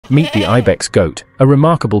Meet the ibex goat, a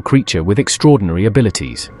remarkable creature with extraordinary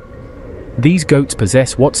abilities. These goats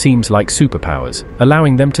possess what seems like superpowers,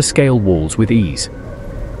 allowing them to scale walls with ease.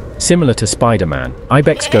 Similar to Spider-Man,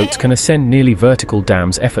 ibex goats can ascend nearly vertical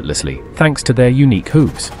dams effortlessly, thanks to their unique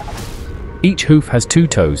hooves. Each hoof has 2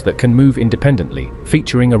 toes that can move independently,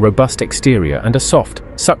 featuring a robust exterior and a soft,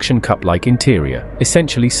 suction cup-like interior,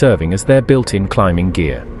 essentially serving as their built-in climbing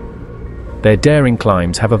gear. Their daring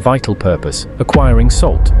climbs have a vital purpose, acquiring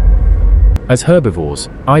salt. As herbivores,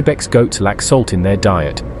 ibex goats lack salt in their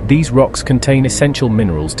diet. These rocks contain essential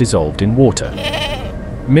minerals dissolved in water.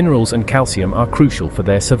 Minerals and calcium are crucial for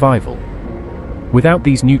their survival. Without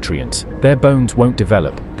these nutrients, their bones won't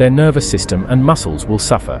develop, their nervous system and muscles will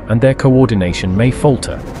suffer, and their coordination may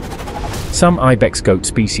falter. Some ibex goat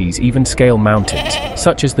species even scale mountains,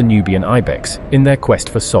 such as the Nubian ibex, in their quest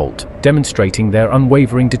for salt, demonstrating their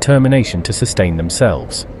unwavering determination to sustain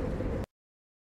themselves.